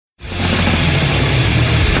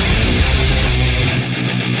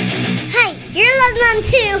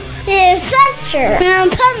Adventure in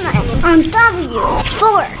Pipeman on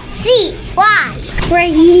W4CY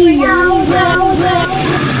Radio.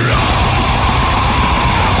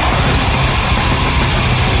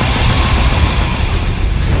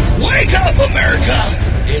 Wake up, America!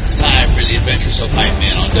 It's time for the Adventures of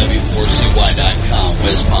Pipeman on W4CY.com,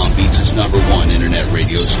 West Palm Beach's #1 internet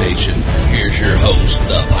radio station. Here's your host,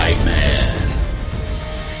 the Pipeman.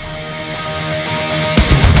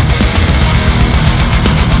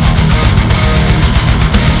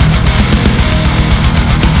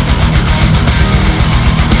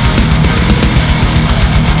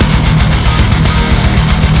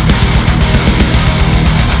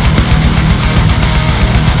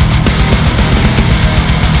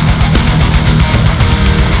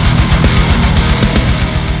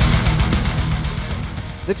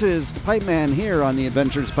 This is the Pipeman here on the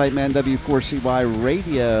Adventures of Pipeman W4CY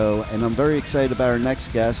Radio, and I'm very excited about our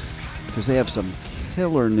next guest because they have some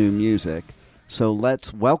killer new music. So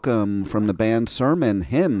let's welcome from the band Sermon,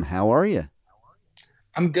 him. How are you?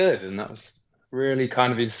 I'm good, and that was really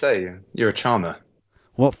kind of you to say. You're a charmer.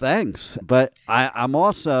 Well, thanks. But I'm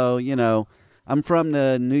also, I'm from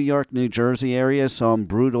the New York, New Jersey area, so I'm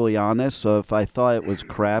brutally honest. So if I thought it was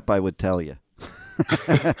crap, I would tell you.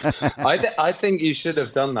 I think you should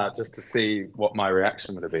have done that just to see what my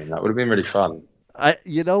reaction would have been. That would have been really fun.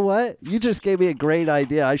 You know what? You just gave me a great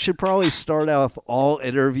idea. I should probably start off all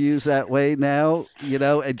interviews that way now,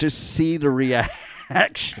 and just see the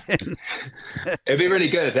reaction. It'd be really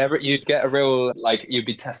good. You'd get a real, you'd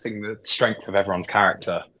be testing the strength of everyone's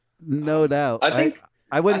character. No doubt. I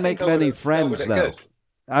wouldn't make many friends, though.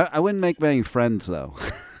 I wouldn't make many friends, though.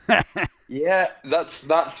 Yeah, that's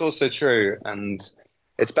also true, and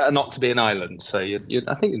it's better not to be an island. So I think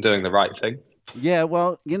you're doing the right thing. Yeah,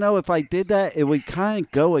 well, if I did that, it would kind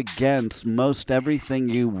of go against most everything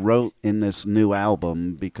you wrote in this new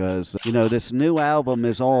album because this new album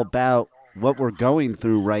is all about what we're going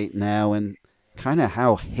through right now and kind of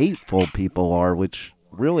how hateful people are, which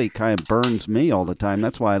really kind of burns me all the time.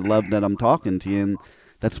 That's why I love that I'm talking to you, and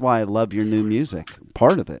that's why I love your new music.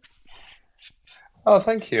 Part of it. Oh,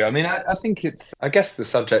 thank you. I mean, I think I guess the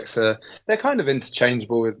subjects they're kind of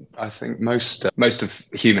interchangeable with, I think, most of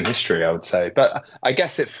human history, I would say. But I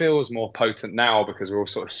guess it feels more potent now because we're all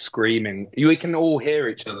sort of screaming. We can all hear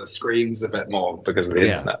each other's screams a bit more because of the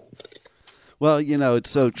internet. Well,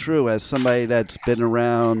 it's so true. As somebody that's been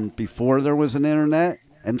around before there was an internet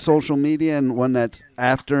and social media and one that's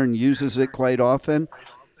after and uses it quite often,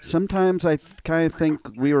 sometimes I kind of think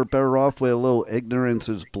we were better off with a little ignorance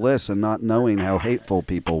is bliss and not knowing how hateful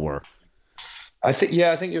people were. I think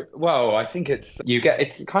it's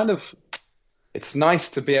nice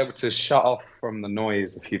to be able to shut off from the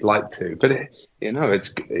noise if you'd like to, but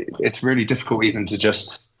it's really difficult even to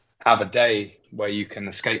just have a day where you can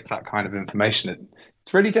escape that kind of information.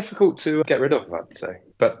 It's really difficult to get rid of, I'd say,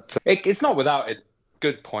 but it's not without its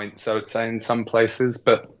good points, I would say, in some places,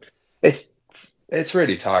 but it's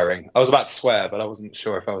really tiring. I was about to swear, but I wasn't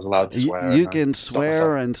sure if I was allowed to swear. You can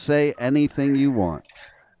swear and say anything you want.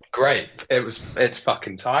 Great. It's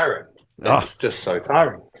fucking tiring. It's just so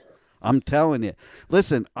tiring. I'm telling you.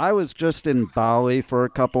 Listen, I was just in Bali for a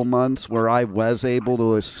couple months where I was able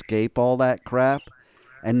to escape all that crap.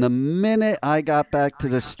 And the minute I got back to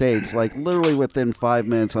the States, literally within 5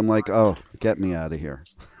 minutes, I'm like, oh, get me out of here.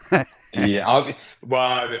 Yeah.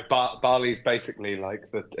 Bali's basically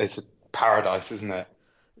it's a paradise, isn't it?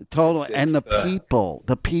 Totally. And the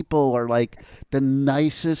people are the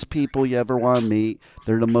nicest people you ever want to meet.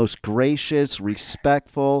 They're the most gracious,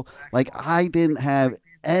 respectful. I didn't have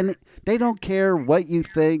any, they don't care what you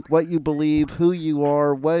think, what you believe, who you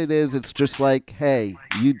are, what it is. It's just hey,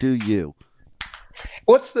 you do you.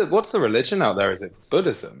 What's the religion out there? Is it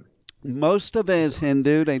Buddhism? Most of it is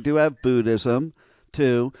Hindu. They do have Buddhism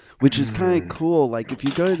too, which is kind of cool. If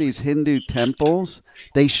you go to these Hindu temples,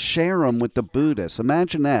 they share them with the Buddhists.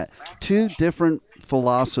 Imagine that. Two different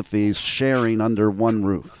philosophies sharing under one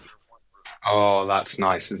roof. Oh, that's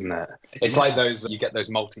nice, isn't it? It's like you get those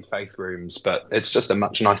multi-faith rooms, but it's just a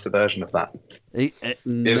much nicer version of that.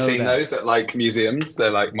 You've seen those at museums?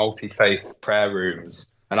 They're multi-faith prayer rooms.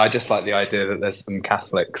 And I just like the idea that there's some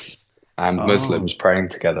Catholics and Muslims praying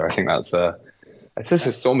together. I think this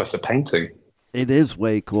is almost a painting. It is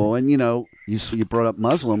way cool. And, you brought up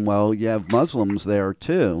Muslim. Well, you have Muslims there,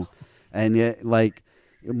 too. And yet,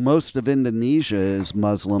 most of Indonesia is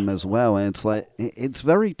Muslim as well. And it's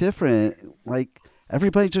very different.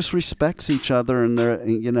 Everybody just respects each other and their,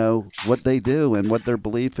 what they do and what their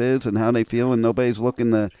belief is and how they feel. And nobody's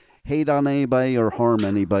looking to hate on anybody or harm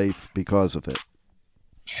anybody because of it.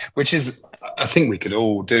 Which is, I think we could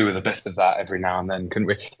all do with a bit of that every now and then, couldn't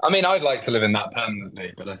we? I mean, I'd like to live in that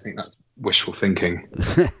permanently, but I think that's wishful thinking.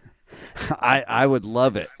 I would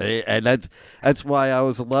love it, and that's why I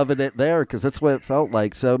was loving it there, because that's what it felt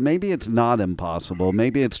like. So maybe it's not impossible.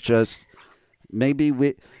 Maybe it's just maybe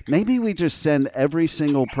we just send every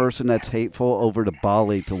single person that's hateful over to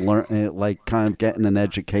Bali to learn, like, kind of getting an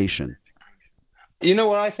education. You know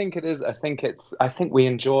what I think it is? I think we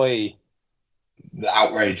enjoy the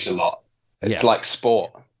outrage a lot. It's like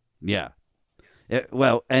sport. Yeah.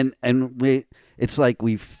 Well, and it's like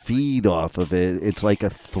we feed off of it. It's like a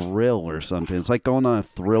thrill or something. It's like going on a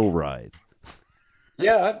thrill ride.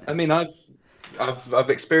 Yeah, I mean, I've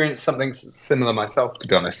experienced something similar myself, to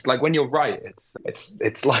be honest. Like when you're right,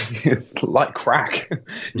 it's like crack.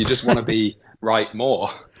 You just want to be right more.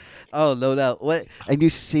 Oh, no doubt. And you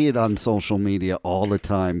see it on social media all the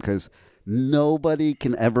time, because nobody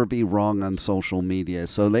can ever be wrong on social media.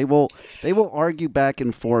 So they will argue back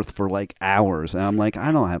and forth for like hours, and I'm like,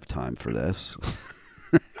 I don't have time for this.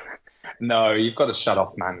 No, you've got to shut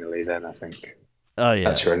off manually then, I think. Oh yeah.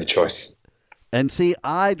 That's your only choice. And see,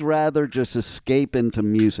 I'd rather just escape into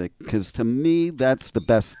music, because to me that's the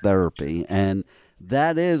best therapy. And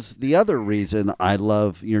that is the other reason I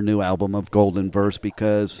love your new album of Golden Verse,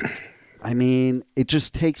 because I mean, it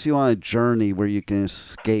just takes you on a journey where you can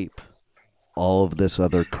escape all of this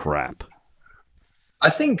other crap. I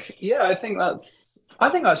think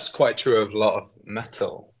that's quite true of a lot of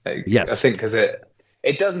metal. Yes. I think because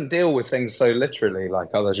it doesn't deal with things so literally like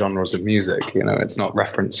other genres of music. You know, it's not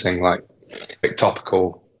referencing like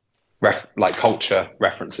topical like culture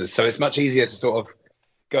references. So it's much easier to sort of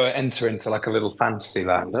enter into like a little fantasy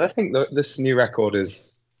land. And I think that this new record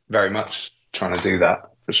is very much trying to do that,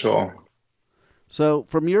 for sure. So,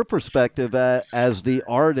 from your perspective, as the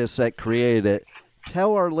artist that created it,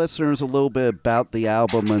 tell our listeners a little bit about the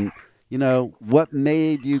album and, you know, what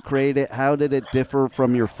made you create it? How did it differ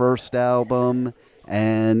from your first album?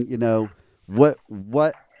 And, you know, what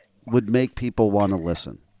would make people want to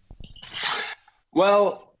listen?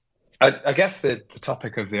 Well, I guess the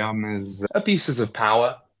topic of the album is abuses of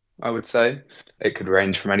power, I would say. It could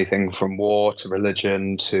range from anything from war to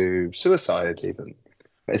religion to suicide, even.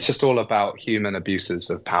 It's just all about human abuses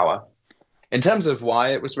of power. In terms of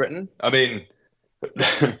why it was written, I mean,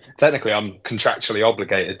 technically I'm contractually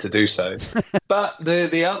obligated to do so. But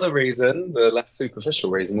the other reason, the less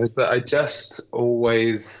superficial reason, is that I just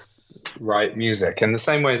always write music in the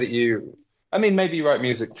same way that maybe you write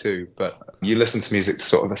music too, but you listen to music to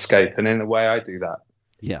sort of escape. And in a way I do that.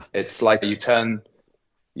 Yeah. It's like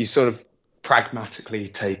you sort of pragmatically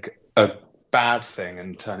take a bad thing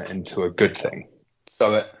and turn it into a good thing.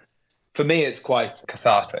 So for me, it's quite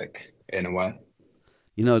cathartic in a way.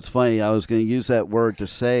 You know, it's funny. I was going to use that word to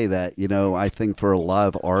say that, you know, I think for a lot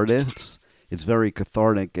of artists, it's very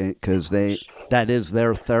cathartic because that is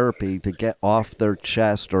their therapy, to get off their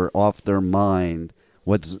chest or off their mind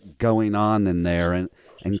what's going on in there, and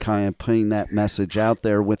kind of putting that message out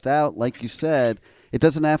there without, like you said, it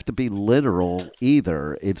doesn't have to be literal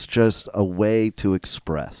either. It's just a way to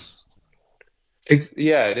express. It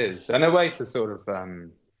is. And a way to sort of,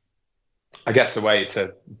 I guess, a way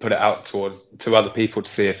to put it out to other people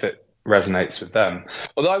to see if it resonates with them.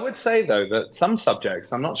 Although I would say, though, that some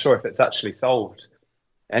subjects, I'm not sure if it's actually solved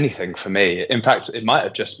anything for me. In fact, it might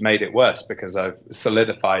have just made it worse because I've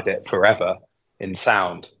solidified it forever in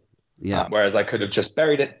sound. Yeah. Whereas I could have just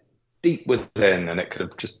buried it deep within and it could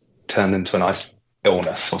have just turned into a nice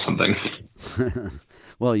illness or something.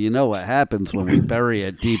 Well, you know what happens when we bury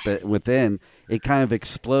it deep within. It kind of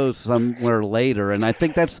explodes somewhere later. And I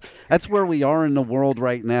think that's where we are in the world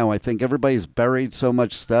right now. I think everybody's buried so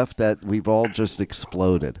much stuff that we've all just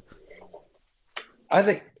exploded. I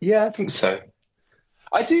think so.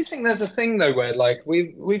 I do think there's a thing, though, where like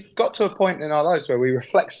we've got to a point in our lives where we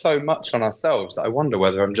reflect so much on ourselves that I wonder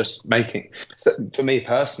whether I'm just for me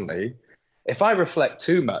personally, if I reflect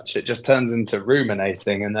too much, it just turns into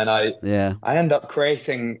ruminating, and then I end up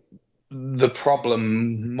creating the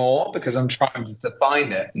problem more because I'm trying to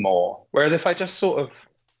define it more. Whereas if I just sort of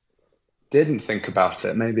didn't think about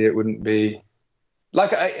it, maybe it wouldn't be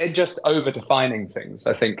like it just over defining things.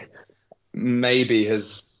 I think maybe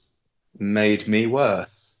has made me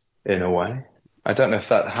worse in a way. I don't know if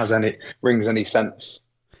that rings any sense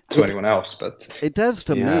to anyone else, but it does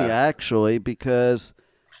to me actually, because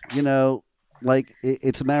you know, like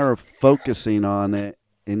it's a matter of focusing on it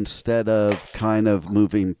instead of kind of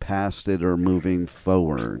moving past it or moving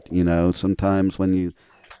forward. You know, sometimes when you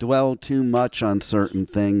dwell too much on certain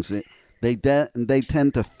things, they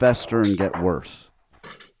tend to fester and get worse.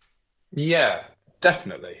 Yeah,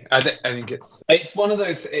 Definitely. I think it's one of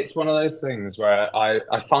those things where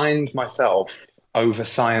I find myself over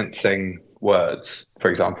sciencing words, for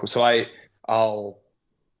example. So I'll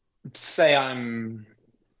say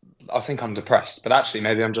I think I'm depressed, but actually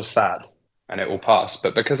maybe I'm just sad and it will pass.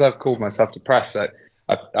 But because I've called myself depressed,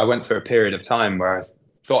 I went through a period of time where I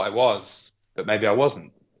thought I was, but maybe I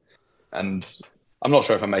wasn't. And I'm not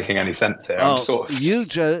sure if I'm making any sense here. I'm sort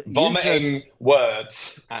of vomiting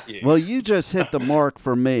words at you. Well, you just hit the mark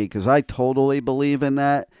for me, because I totally believe in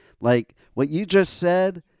that. Like, what you just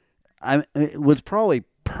said, it was probably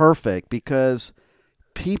perfect, because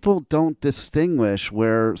people don't distinguish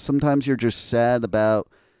where sometimes you're just sad about,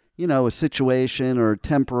 a situation or a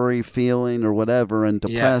temporary feeling or whatever, and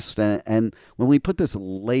depressed. Yeah. And when we put this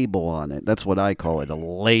label on it, that's what I call it, a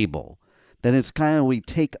label, then it's kind of, we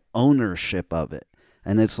take ownership of it.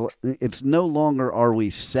 And it's no longer are we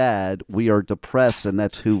sad, we are depressed, and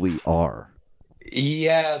that's who we are.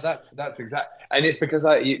 Yeah, that's exact. And it's because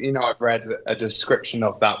I've read a description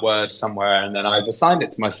of that word somewhere, and then I've assigned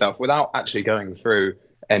it to myself without actually going through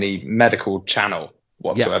any medical channel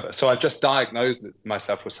whatsoever. Yeah. So I've just diagnosed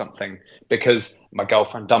myself with something because my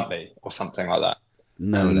girlfriend dumped me or something like that.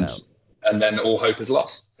 No doubt. And then all hope is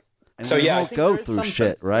lost. And so I think go through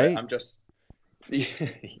shit, right? I'm just.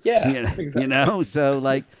 Yeah, exactly. So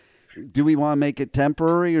like, do we want to make it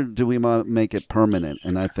temporary or do we want to make it permanent?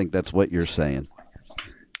 And I think that's what you're saying.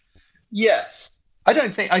 Yes, I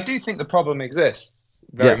do think the problem exists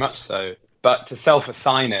very much so, but to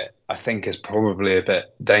self-assign it, I think, is probably a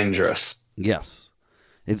bit dangerous. Yes.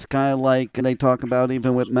 It's kind of like they talk about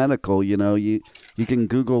even with medical, you can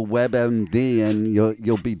Google WebMD and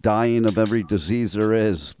you'll be dying of every disease there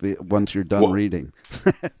is once you're done reading.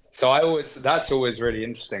 So that's always really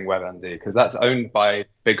interesting, WebMD, because that's owned by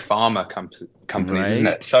big pharma companies, isn't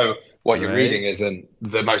it? So what you're reading isn't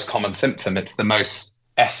the most common symptom; it's the most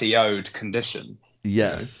SEO'd condition.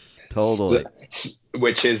 Yes, totally.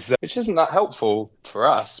 Which isn't that helpful for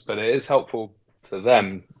us, but it is helpful for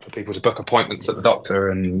them, for people to book appointments at the doctor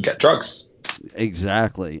and get drugs.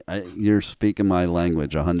 Exactly. You're speaking my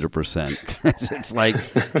language 100%. It's like,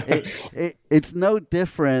 it's no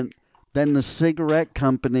different than the cigarette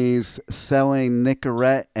companies selling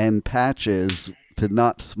Nicorette and patches to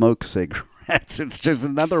not smoke cigarettes. It's just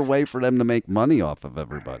another way for them to make money off of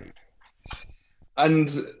everybody.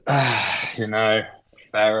 And,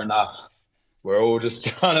 fair enough. We're all just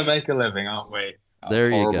trying to make a living, aren't we?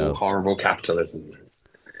 There you go. Horrible capitalism.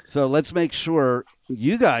 So let's make sure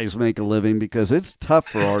you guys make a living, because it's tough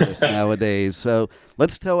for artists nowadays. So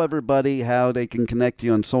let's tell everybody how they can connect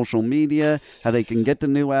you on social media, how they can get the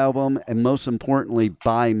new album, and most importantly,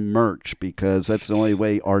 buy merch, because that's the only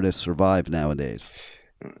way artists survive nowadays.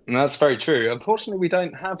 And that's very true. Unfortunately, we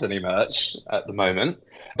don't have any merch at the moment,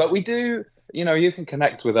 but we do. You can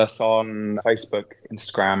connect with us on Facebook,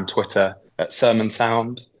 Instagram, Twitter at Sermon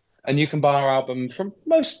Sound. And you can buy our album from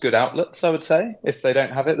most good outlets, I would say. If they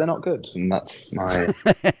don't have it, they're not good. And that's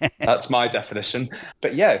my definition.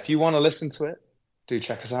 But yeah, if you want to listen to it, do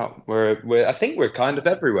check us out. I think we're kind of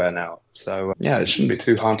everywhere now. So yeah, it shouldn't be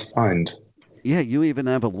too hard to find. Yeah, you even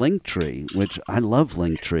have a link tree, which I love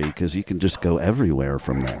Linktree, because you can just go everywhere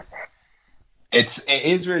from there. It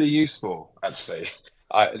is really useful, actually.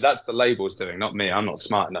 That's the labels doing, not me. I'm not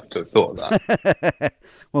smart enough to have thought of that.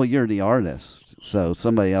 Well, you're the artist, so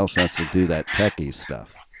somebody else has to do that techie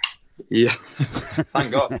stuff. Yeah,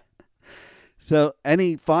 thank God. So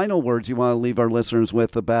any final words you want to leave our listeners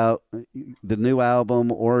with about the new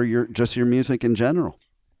album or your music in general?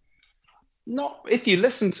 No, if you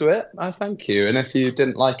listen to it, I thank you. And if you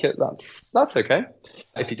didn't like it, that's okay.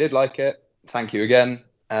 If you did like it, thank you again.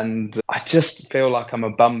 And I just feel like I'm a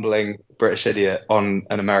bumbling British idiot on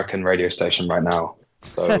an American radio station right now.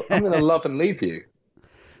 So I'm going to love and leave you.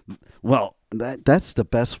 Well, that's the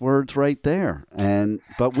best words right there.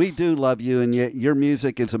 But we do love you, and your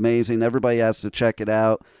music is amazing. Everybody has to check it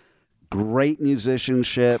out. Great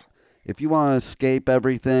musicianship. If you want to escape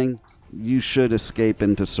everything, you should escape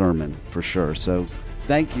into Sermon for sure. So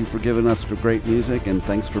thank you for giving us the great music, and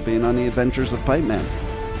thanks for being on the Adventures of Pipeman.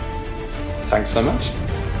 Thanks so much.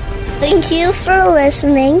 Thank you for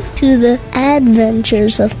listening to the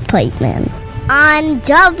Adventures of Pipeman on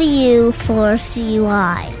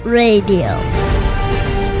W4CY Radio.